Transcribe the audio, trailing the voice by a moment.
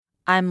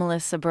I'm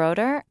Melissa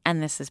Broder,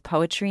 and this is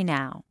Poetry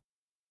Now.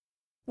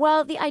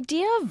 Well, the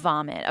idea of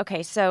vomit.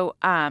 Okay, so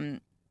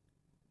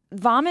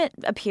vomit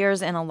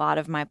appears in a lot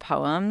of my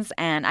poems,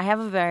 and I have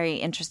a very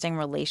interesting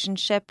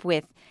relationship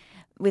with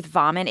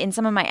vomit. In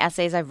some of my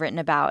essays, I've written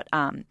about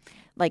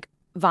like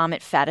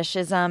vomit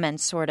fetishism and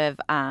sort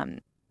of I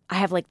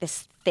have like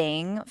this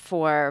thing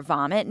for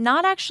vomit,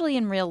 not actually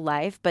in real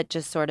life, but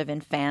just sort of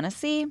in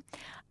fantasy.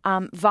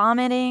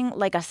 Vomiting,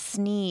 like a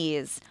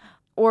sneeze,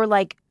 or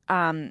like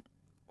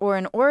or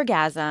an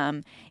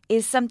orgasm,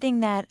 is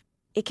something that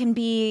it can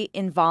be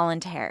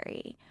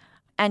involuntary.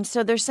 And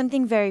so there's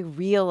something very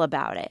real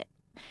about it.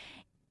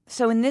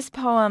 So in this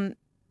poem,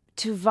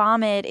 to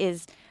vomit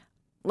is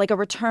like a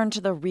return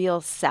to the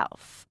real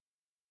self.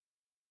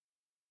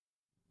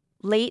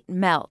 Late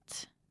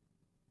melt.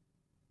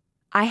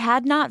 I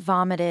had not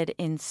vomited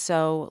in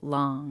so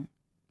long.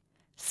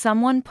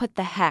 Someone put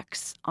the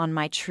hex on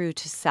my true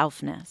to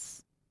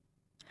selfness.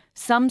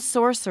 Some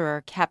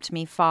sorcerer kept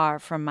me far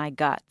from my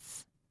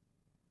guts.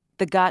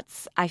 The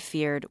guts I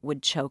feared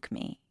would choke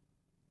me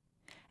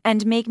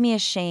and make me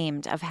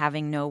ashamed of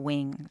having no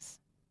wings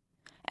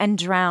and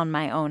drown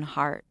my own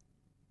heart.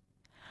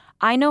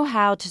 I know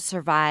how to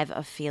survive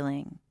a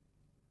feeling,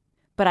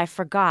 but I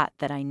forgot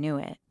that I knew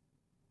it.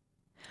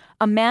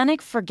 A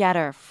manic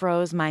forgetter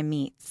froze my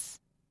meats.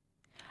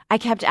 I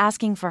kept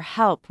asking for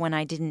help when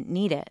I didn't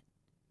need it.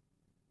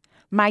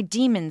 My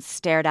demons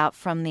stared out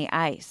from the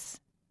ice.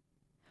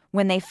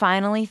 When they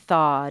finally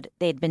thawed,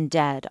 they'd been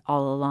dead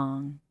all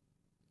along.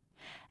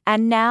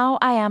 And now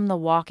I am the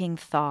walking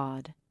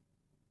thawed.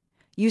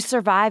 You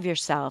survive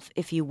yourself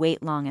if you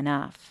wait long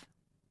enough,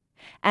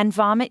 and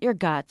vomit your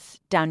guts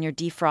down your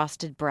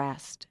defrosted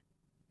breast,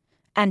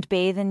 and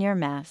bathe in your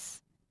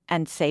mess,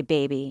 and say,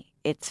 baby,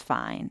 it's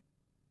fine.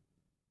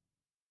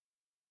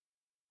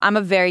 I'm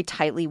a very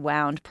tightly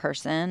wound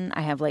person.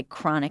 I have like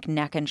chronic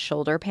neck and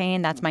shoulder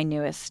pain. That's my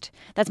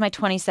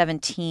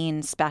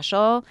 2017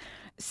 special.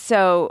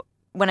 So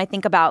when I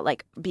think about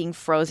like being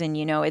frozen,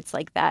 it's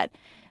like that.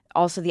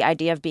 Also the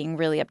idea of being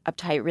really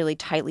uptight, really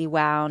tightly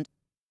wound.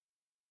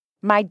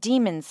 My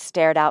demons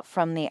stared out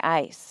from the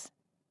ice.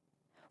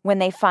 When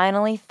they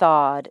finally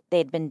thawed,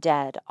 they'd been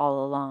dead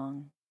all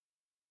along.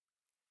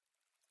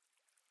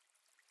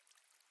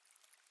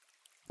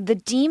 The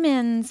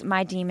demons,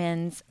 my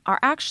demons, are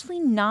actually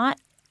not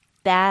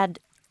bad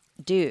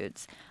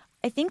dudes.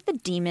 I think the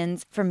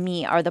demons, for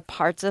me, are the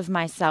parts of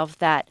myself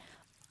that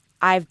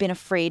I've been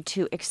afraid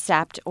to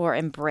accept or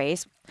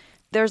embrace.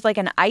 There's like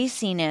an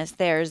iciness,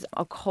 there's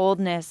a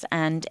coldness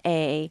and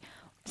a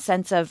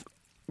sense of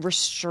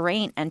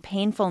restraint and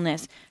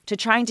painfulness to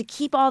trying to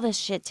keep all this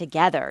shit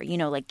together.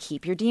 Like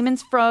keep your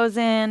demons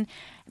frozen,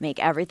 make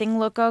everything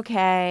look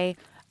okay.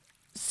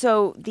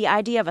 So the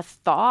idea of a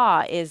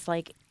thaw is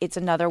like, it's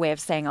another way of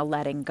saying a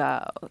letting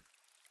go.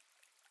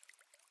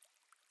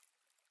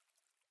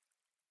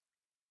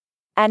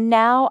 And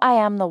now I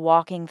am the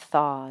walking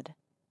thawed.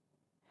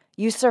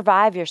 You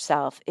survive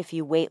yourself if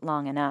you wait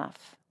long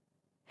enough,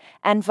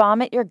 and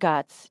vomit your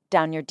guts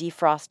down your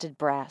defrosted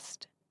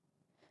breast,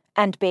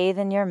 and bathe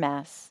in your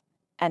mess,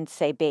 and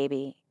say,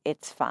 baby,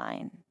 it's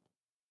fine.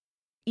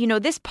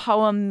 This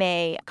poem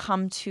may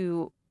come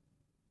to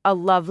a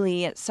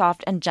lovely,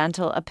 soft, and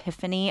gentle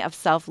epiphany of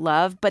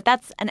self-love, but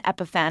that's an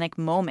epiphanic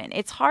moment.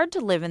 It's hard to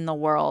live in the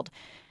world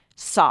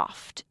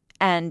soft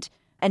and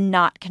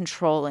not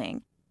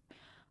controlling.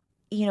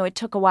 It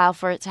took a while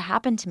for it to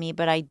happen to me,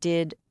 but I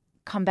did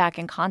come back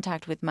in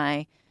contact with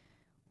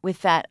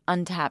that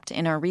untapped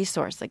inner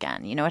resource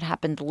again. It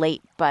happened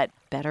late, but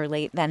better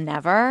late than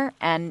never.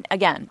 And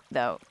again,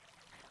 though,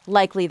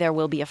 likely there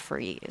will be a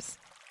freeze.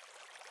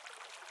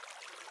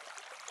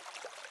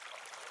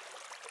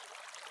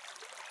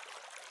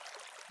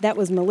 That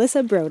was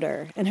Melissa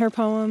Broder and her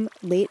poem,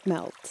 Late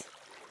Melt.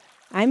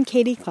 I'm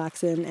Katie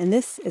Klocksin, and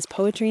this is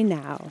Poetry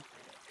Now,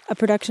 a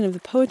production of the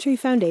Poetry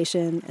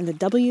Foundation and the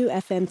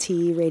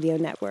WFMT radio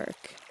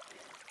network.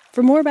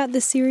 For more about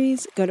this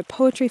series, go to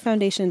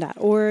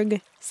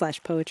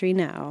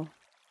poetryfoundation.org/poetrynow.